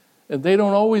 And they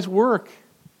don't always work.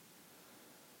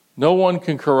 No one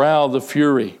can corral the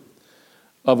fury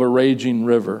of a raging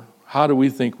river. How do we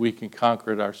think we can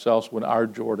conquer it ourselves when our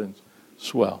Jordans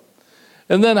swell?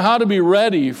 And then how to be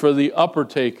ready for the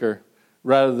uppertaker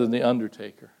rather than the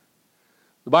undertaker.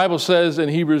 The Bible says in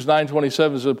Hebrews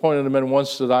 9:27, it's appointed to men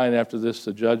once to die, and after this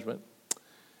the judgment.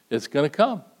 It's going to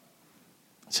come.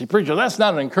 See, preacher, that's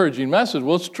not an encouraging message.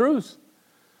 Well, it's truth.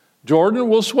 Jordan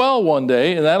will swell one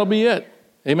day, and that'll be it.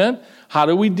 Amen? How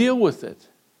do we deal with it?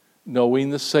 Knowing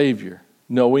the Savior,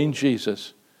 knowing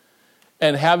Jesus,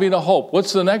 and having a hope.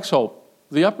 What's the next hope?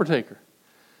 The uppertaker.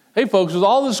 Hey, folks, with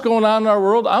all this going on in our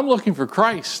world, I'm looking for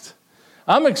Christ.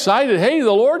 I'm excited. Hey,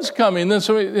 the Lord's coming.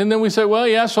 And then we say, well,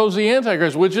 yeah, so's the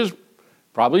Antichrist, which is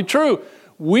probably true.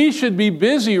 We should be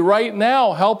busy right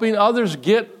now helping others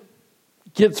get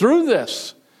through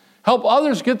this. Help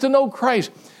others get to know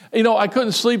Christ. You know, I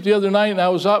couldn't sleep the other night, and I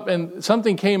was up, and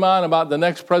something came on about the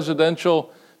next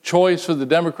presidential choice for the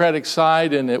Democratic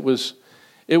side, and it was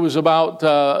about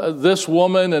this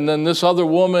woman and then this other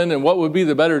woman and what would be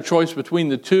the better choice between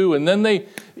the two. And then they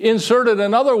inserted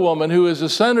another woman who is a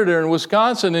senator in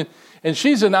Wisconsin, and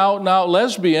she's an out-and-out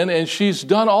lesbian, and she's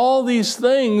done all these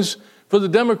things for the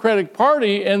Democratic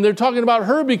Party, and they're talking about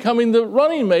her becoming the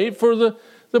running mate for the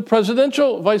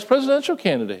vice presidential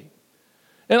candidate.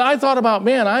 And I thought about,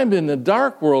 man, I'm in the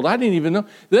dark world. I didn't even know.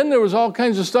 Then there was all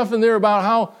kinds of stuff in there about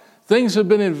how things have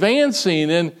been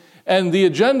advancing and the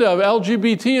agenda of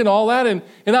LGBT and all that. And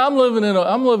I'm living in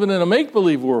a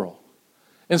make-believe world.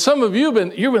 And some of you've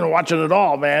been watching it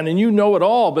all, man, and you know it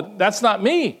all, but that's not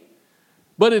me.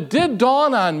 But it did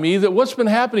dawn on me that what's been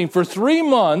happening for 3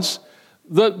 months,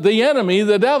 the enemy,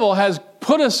 the devil, has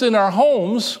put us in our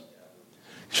homes,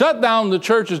 shut down the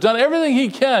church, has done everything he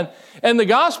can, and the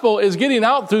gospel is getting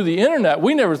out through the internet.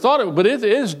 We never thought it, but it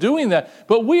is doing that.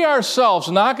 But we ourselves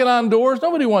knocking on doors,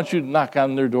 nobody wants you to knock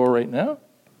on their door right now.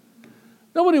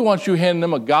 Nobody wants you handing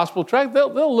them a gospel tract.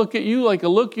 They'll look at you like a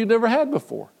look you never had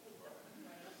before.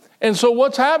 And so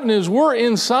what's happening is we're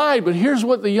inside, but here's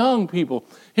what the young people,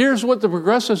 here's what the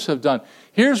progressives have done,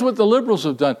 here's what the liberals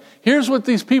have done, here's what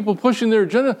these people pushing their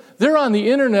agenda. They're on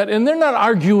the internet, and they're not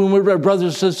arguing with their brothers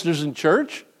and sisters in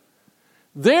church.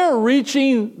 They're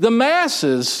reaching the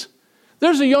masses.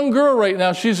 There's a young girl right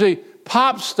now. She's a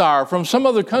pop star from some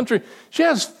other country. She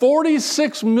has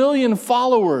 46 million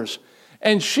followers,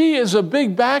 and she is a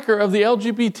big backer of the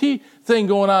LGBT thing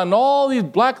going on. And all these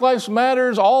Black Lives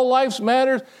Matters, all lives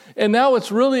matters, and now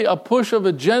it's really a push of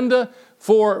agenda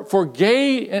for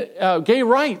gay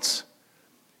rights.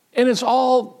 And it's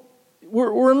all,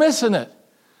 we're missing it.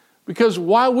 Because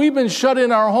while we've been shut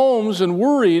in our homes and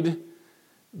worried,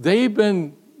 they've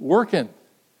been working.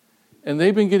 And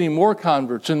they've been getting more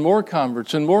converts and more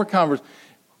converts and more converts.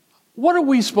 What are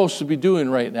we supposed to be doing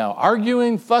right now?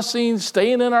 Arguing, fussing,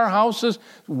 staying in our houses,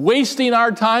 wasting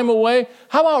our time away?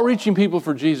 How about reaching people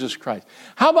for Jesus Christ?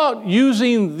 How about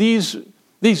using these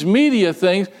media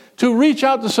things to reach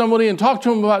out to somebody and talk to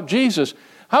them about Jesus?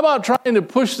 How about trying to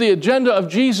push the agenda of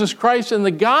Jesus Christ and the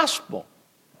gospel?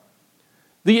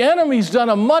 The enemy's done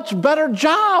a much better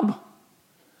job.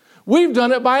 We've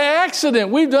done it by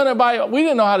accident. We didn't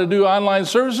know how to do online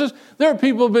services. There are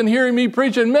people who have been hearing me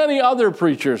preach and many other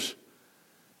preachers.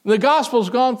 The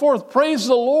gospel's gone forth. Praise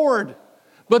the Lord.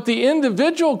 But the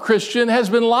individual Christian has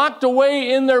been locked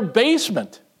away in their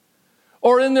basement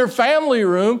or in their family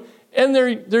room, and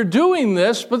they're doing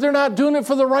this, but they're not doing it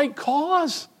for the right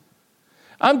cause.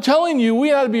 I'm telling you,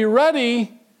 we ought to be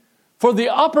ready for the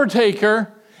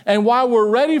uppertaker And while we're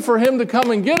ready for him to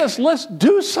come and get us, let's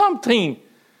do something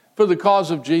for the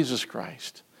cause of Jesus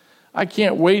Christ. I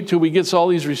can't wait till we get all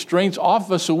these restraints off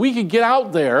of us so we can get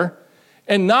out there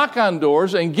and knock on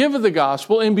doors and give the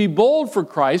gospel and be bold for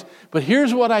Christ. But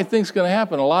here's what I think is going to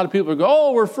happen. A lot of people go,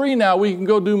 oh, we're free now. We can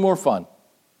go do more fun.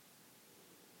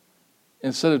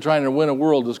 Instead of trying to win a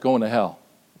world that's going to hell.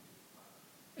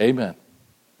 Amen.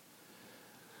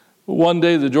 One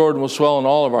day the Jordan will swell in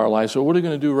all of our lives. So what are we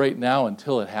going to do right now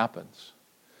until it happens?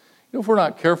 You know, if we're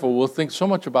not careful, we'll think so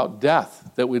much about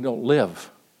death that we don't live.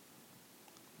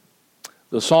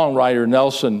 The songwriter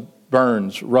Nelson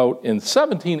Burns wrote in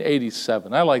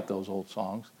 1787. I like those old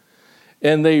songs.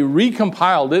 And they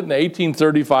recompiled it in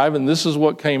 1835, and this is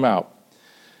what came out.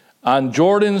 On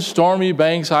Jordan's stormy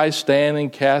banks I stand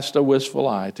and cast a wistful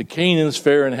eye to Canaan's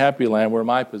fair and happy land where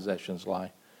my possessions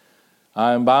lie.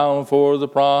 I am bound for the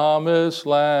promised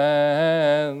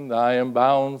land. I am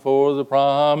bound for the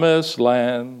promised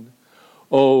land.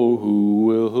 Oh, who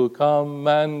will come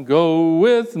and go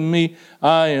with me?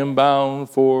 I am bound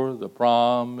for the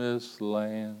promised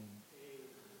land.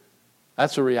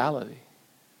 That's a reality.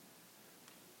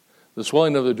 The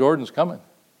swelling of the Jordan's coming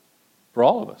for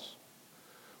all of us.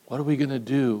 What are we going to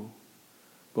do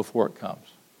before it comes?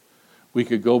 We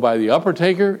could go by the upper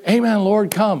taker. Amen, Lord,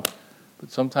 come. But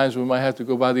sometimes we might have to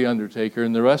go by the undertaker.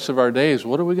 And the rest of our days,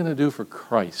 what are we going to do for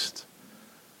Christ?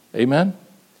 Amen?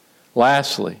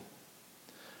 Lastly,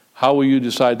 how will you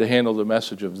decide to handle the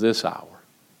message of this hour?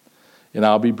 And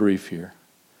I'll be brief here.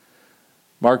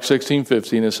 Mark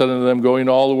 16:15, it said unto them, go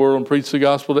into all the world and preach the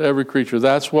gospel to every creature.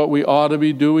 That's what we ought to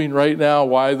be doing right now,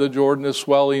 why the Jordan is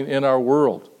swelling in our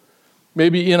world.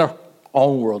 Maybe in our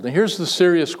own world. And here's the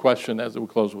serious question as we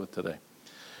close with today.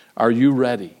 Are you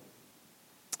ready?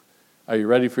 Are you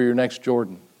ready for your next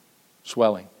Jordan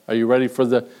swelling? Are you ready for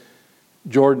the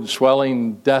Jordan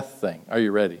swelling death thing? Are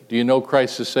you ready? Do you know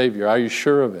Christ as Savior? Are you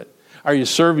sure of it? Are you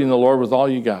serving the Lord with all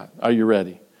you got? Are you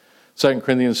ready? 2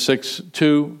 Corinthians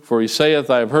 6:2, for he saith,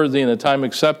 I have heard thee in a time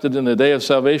accepted, in the day of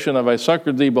salvation have I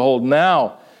succored thee. Behold,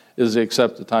 now is the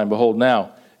accepted time. Behold,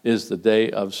 now is the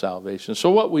day of salvation. So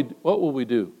what will we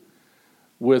do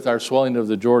with our swelling of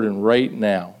the Jordan right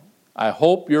now? I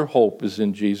hope your hope is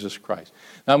in Jesus Christ.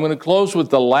 Now I'm going to close with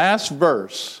the last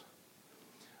verse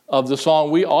of the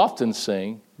song we often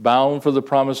sing, Bound for the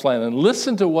Promised Land. And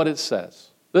listen to what it says.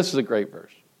 This is a great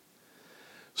verse.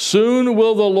 Soon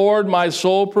will the Lord my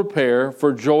soul prepare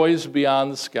for joys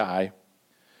beyond the sky,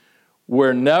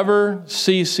 where never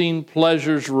ceasing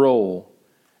pleasures roll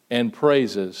and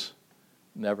praises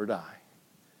never die.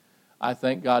 I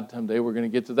thank God someday we're going to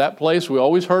get to that place we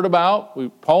always heard about,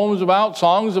 poems about,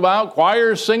 songs about,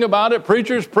 choirs sing about it,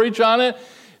 preachers preach on it.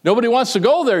 Nobody wants to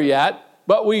go there yet,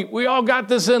 but we all got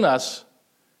this in us.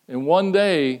 And one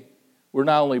day, we're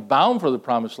not only bound for the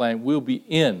promised land, we'll be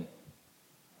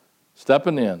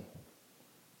stepping in,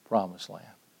 promised land.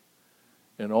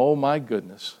 And oh my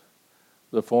goodness,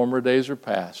 the former days are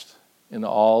past, and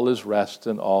all is rest,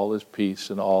 and all is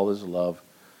peace, and all is love.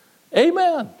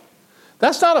 Amen.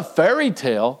 That's not a fairy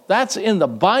tale. That's in the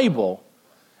Bible.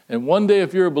 And one day,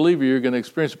 if you're a believer, you're going to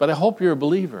experience it. But I hope you're a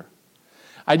believer.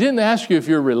 I didn't ask you if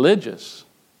you're religious.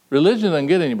 Religion doesn't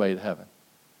get anybody to heaven.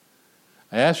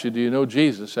 I asked you, do you know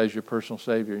Jesus as your personal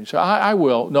Savior? And you say, I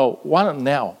will. No, why not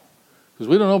now? Because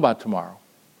we don't know about tomorrow.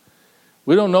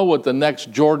 We don't know what the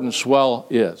next Jordan swell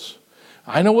is.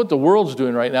 I know what the world's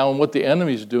doing right now and what the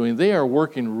enemy's doing. They are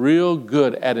working real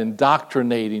good at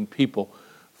indoctrinating people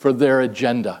for their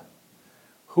agenda.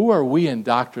 Who are we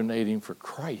indoctrinating for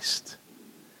Christ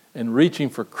and reaching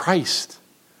for Christ?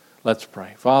 Let's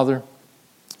pray. Father,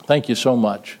 thank you so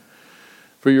much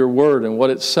for your word and what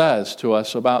it says to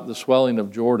us about the swelling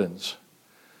of Jordans.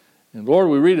 And Lord,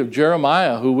 we read of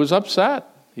Jeremiah who was upset.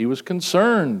 He was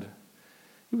concerned.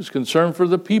 He was concerned for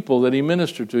the people that he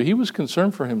ministered to. He was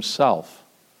concerned for himself.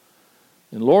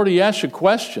 And Lord, he asked you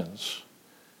questions,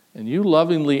 and you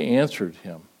lovingly answered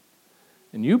him.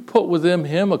 And you put within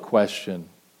him a question.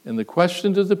 And the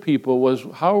question to the people was,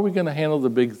 how are we going to handle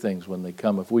the big things when they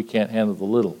come if we can't handle the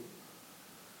little?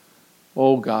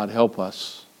 Oh, God, help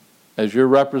us as your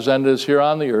representatives here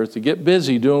on the earth to get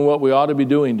busy doing what we ought to be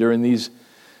doing during these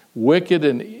wicked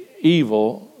and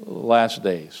evil last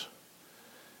days.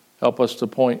 Help us to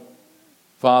point,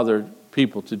 Father,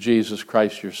 people to Jesus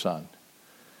Christ, your Son.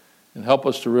 And help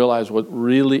us to realize what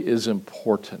really is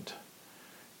important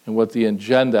and what the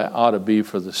agenda ought to be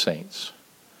for the saints.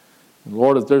 And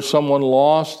Lord, if there's someone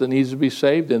lost that needs to be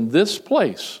saved in this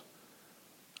place,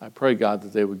 I pray, God,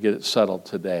 that they would get it settled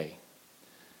today.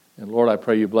 And Lord, I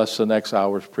pray you bless the next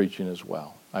hour's preaching as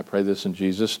well. I pray this in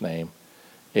Jesus' name.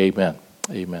 Amen.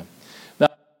 Amen.